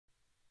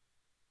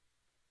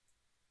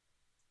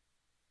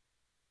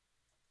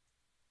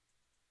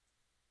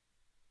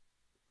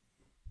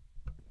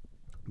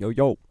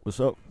Yo,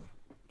 what's up?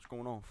 What's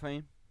going on,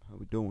 fam? How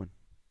we doing?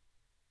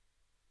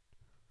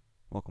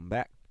 Welcome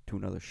back to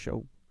another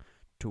show,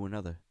 to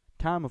another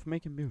time of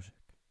making music.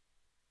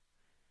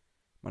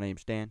 My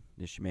name's Dan.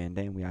 This is your man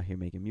Dan. We out here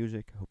making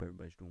music. I hope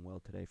everybody's doing well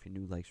today. If you're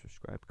new, like,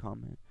 subscribe,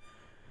 comment.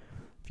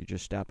 If you're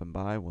just stopping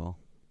by, well,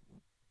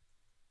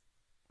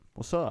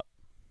 what's up?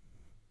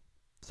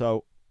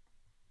 So,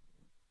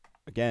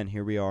 again,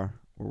 here we are.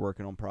 We're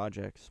working on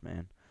projects,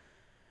 man.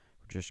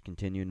 Just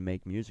continuing to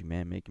make music,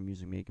 man. Making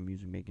music.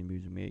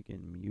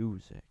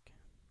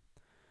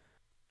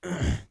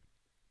 So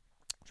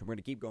we're going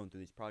to keep going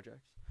through these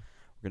projects.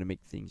 We're going to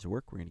make things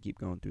work. We're going to keep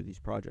going through these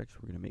projects.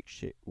 We're going to make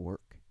shit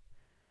work.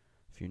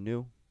 If you're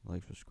new,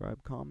 like,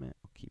 subscribe, comment.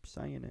 I'll keep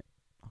saying it.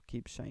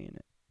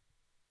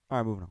 All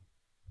right, moving on.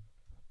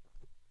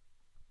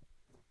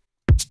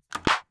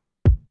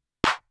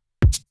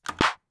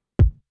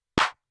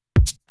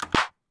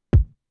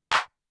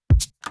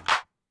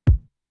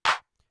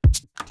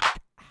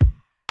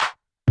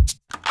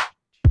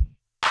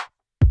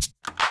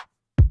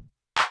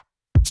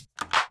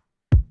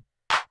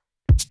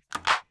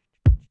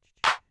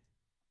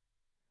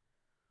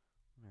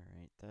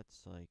 Alright,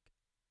 that's like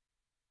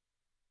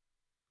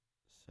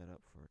set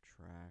up for a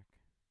track.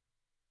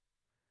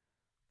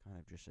 Kind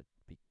of just at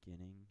the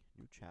beginning.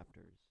 New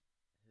chapters.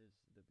 Here's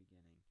the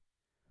beginning.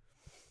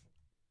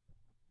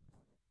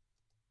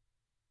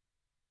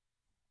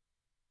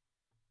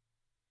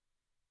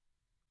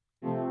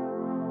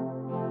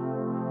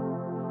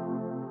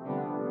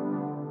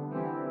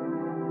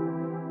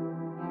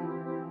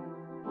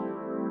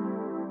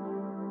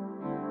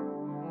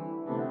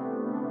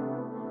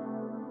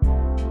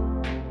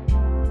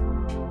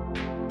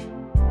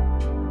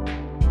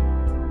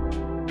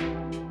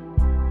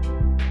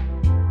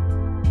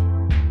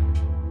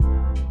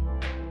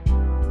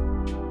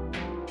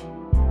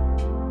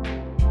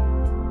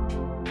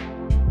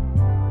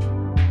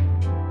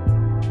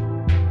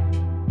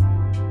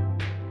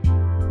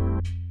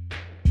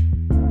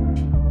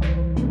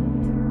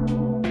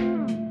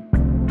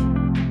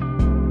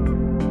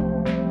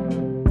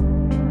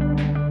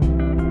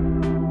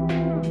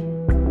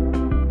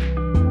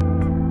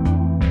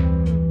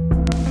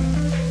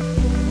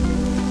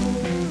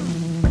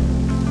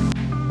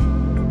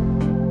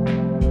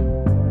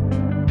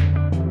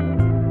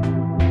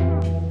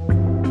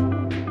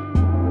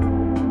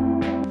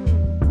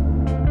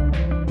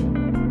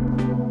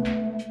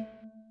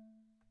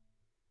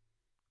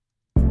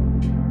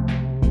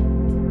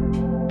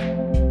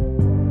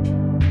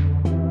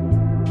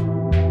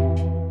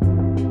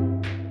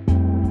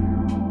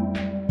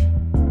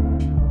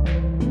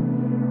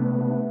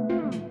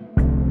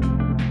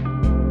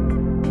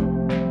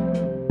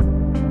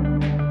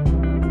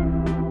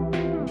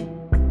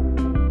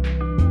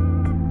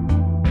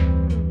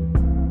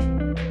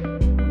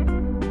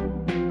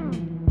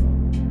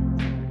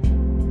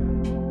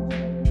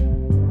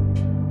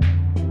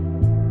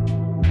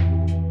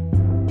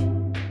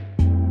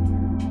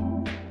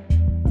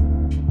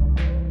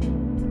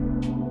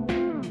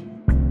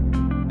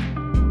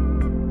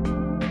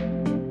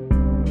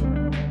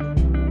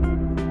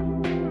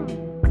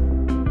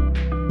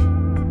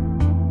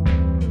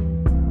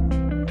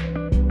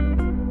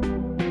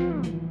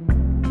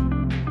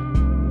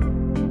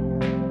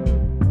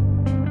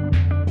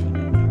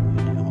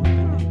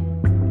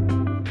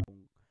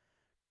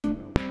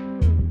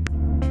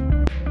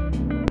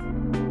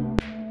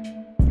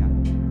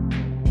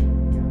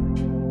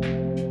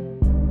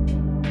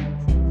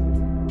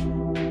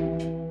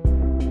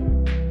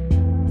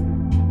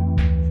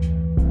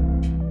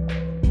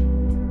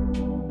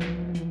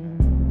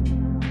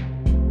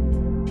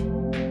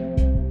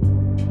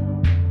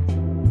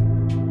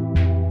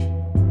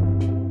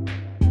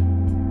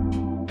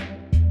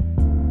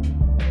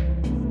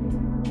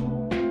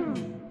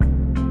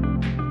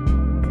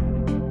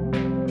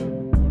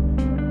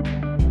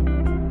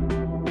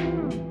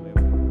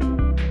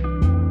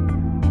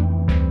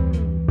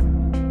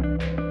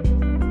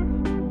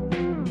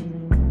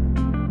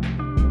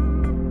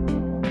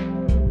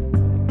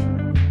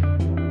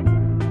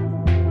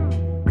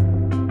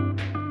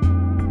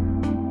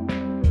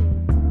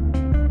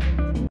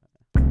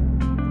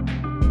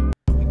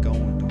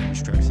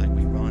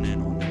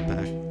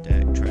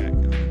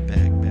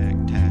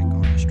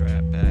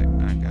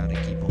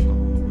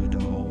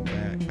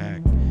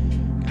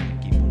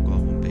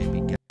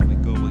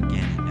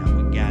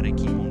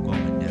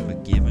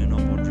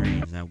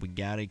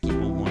 Gotta keep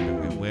on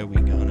wondering where we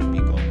gonna be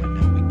going.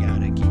 Now we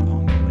gotta keep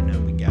on going. Now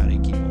we gotta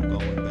keep on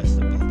going. Best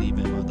to believe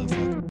in,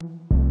 motherfucker.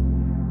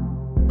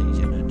 Things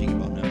you don't think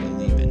about, never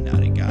leaving. Now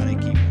they gotta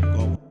keep on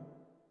going.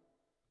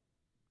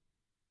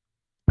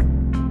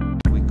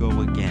 We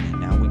go again,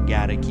 and now we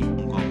gotta keep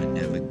on going.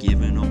 Never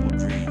giving up on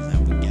dreams.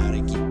 Now we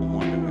gotta keep on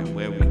wondering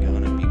where we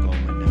gonna be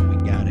going. Now we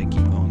gotta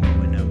keep on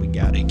going. Now we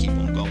gotta keep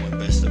on going.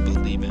 Best to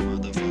believe in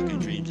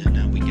motherfucking dreams. And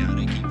now we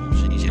gotta keep on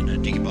seeing. You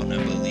don't think about,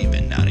 never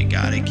leaving. Now they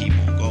gotta keep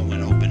on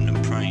going, hoping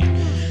and praying.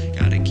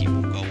 Gotta keep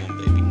on going,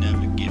 baby,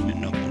 never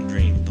giving up on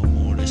dreams. No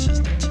more, this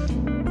is the time.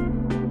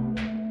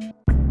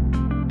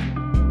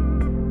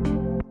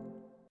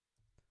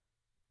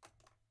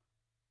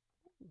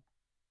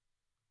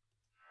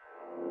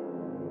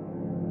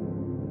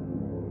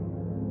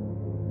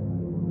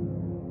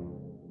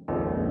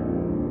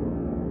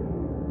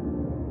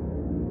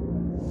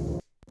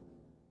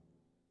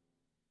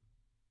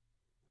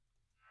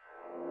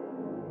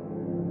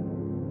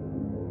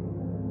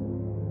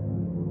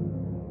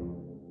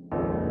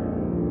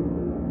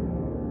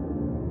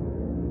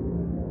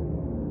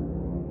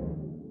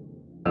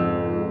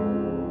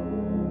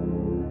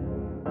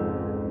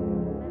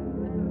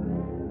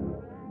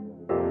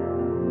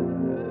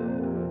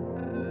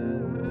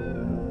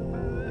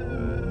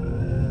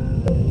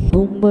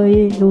 cùng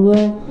với nuôi.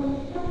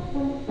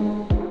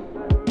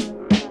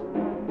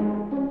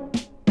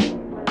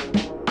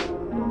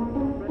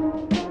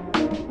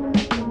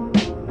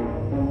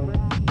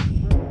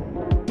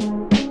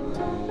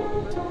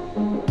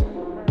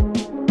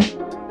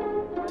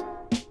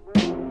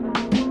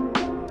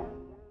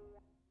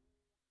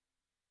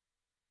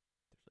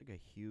 There's like a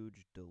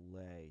huge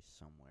delay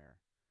somewhere.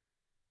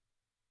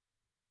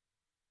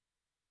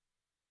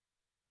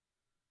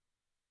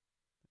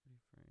 30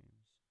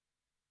 frames.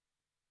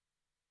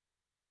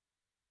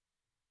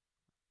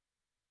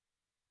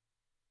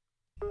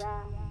 I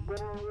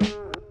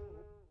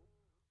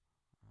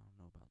don't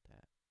know about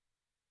that.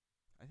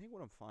 I think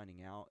what I'm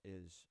finding out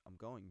is I'm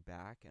going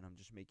back and I'm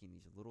just making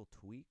these little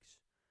tweaks,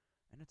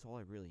 and that's all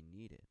I really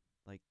needed.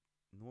 Like,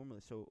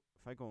 normally, so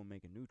if I go and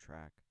make a new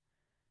track,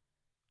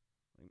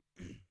 like,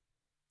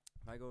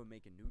 if I go and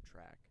make a new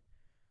track,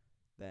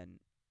 then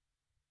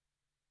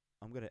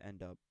I'm gonna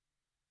end up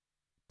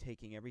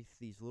taking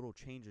these little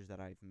changes that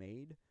I've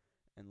made,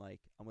 and like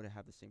I'm gonna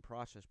have the same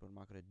process, but I'm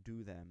not gonna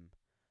do them.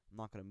 I'm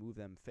not gonna move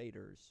them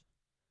faders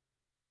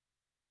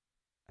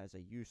as I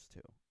used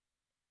to.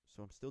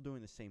 So I'm still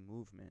doing the same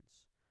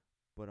movements,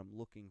 but I'm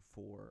looking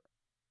for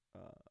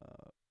come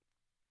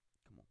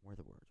on, where are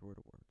the words? Where are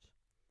the words?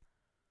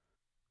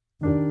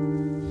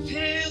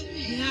 Fill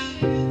me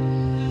out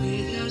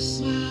with your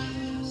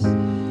smiles,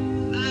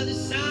 while the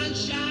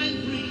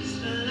sunshine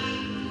brings the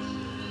light.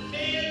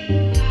 Fill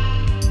me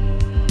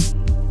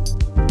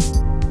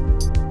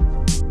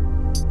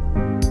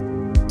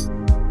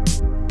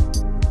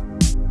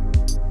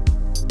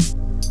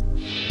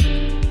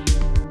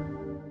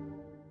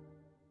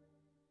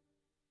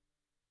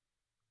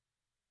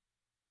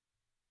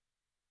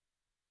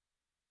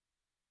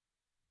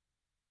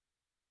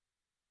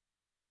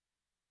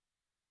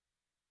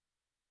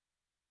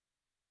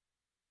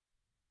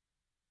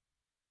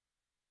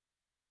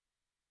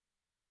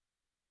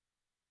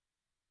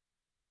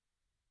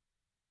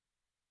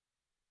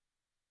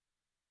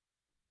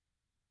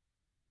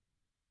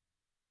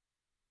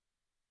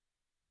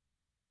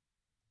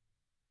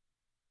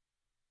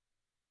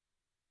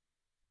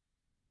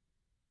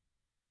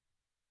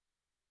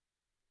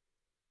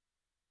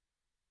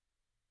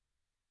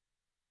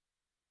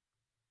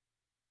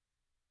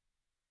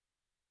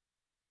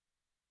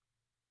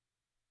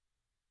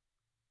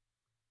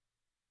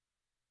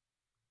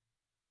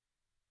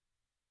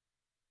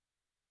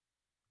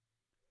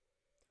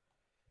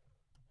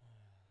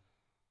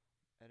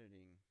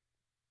Editing.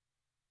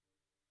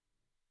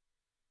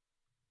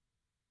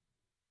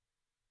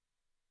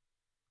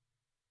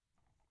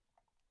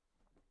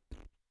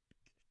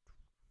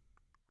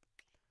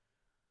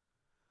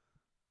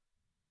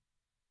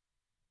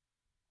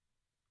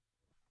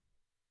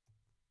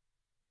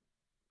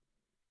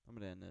 I'm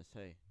gonna end this.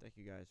 Hey, thank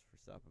you guys for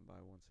stopping by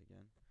once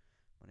again.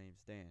 My name's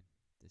Dan.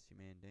 This your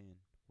man Dan.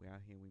 We out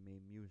here. We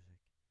made music.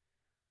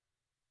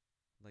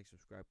 Like,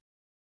 subscribe.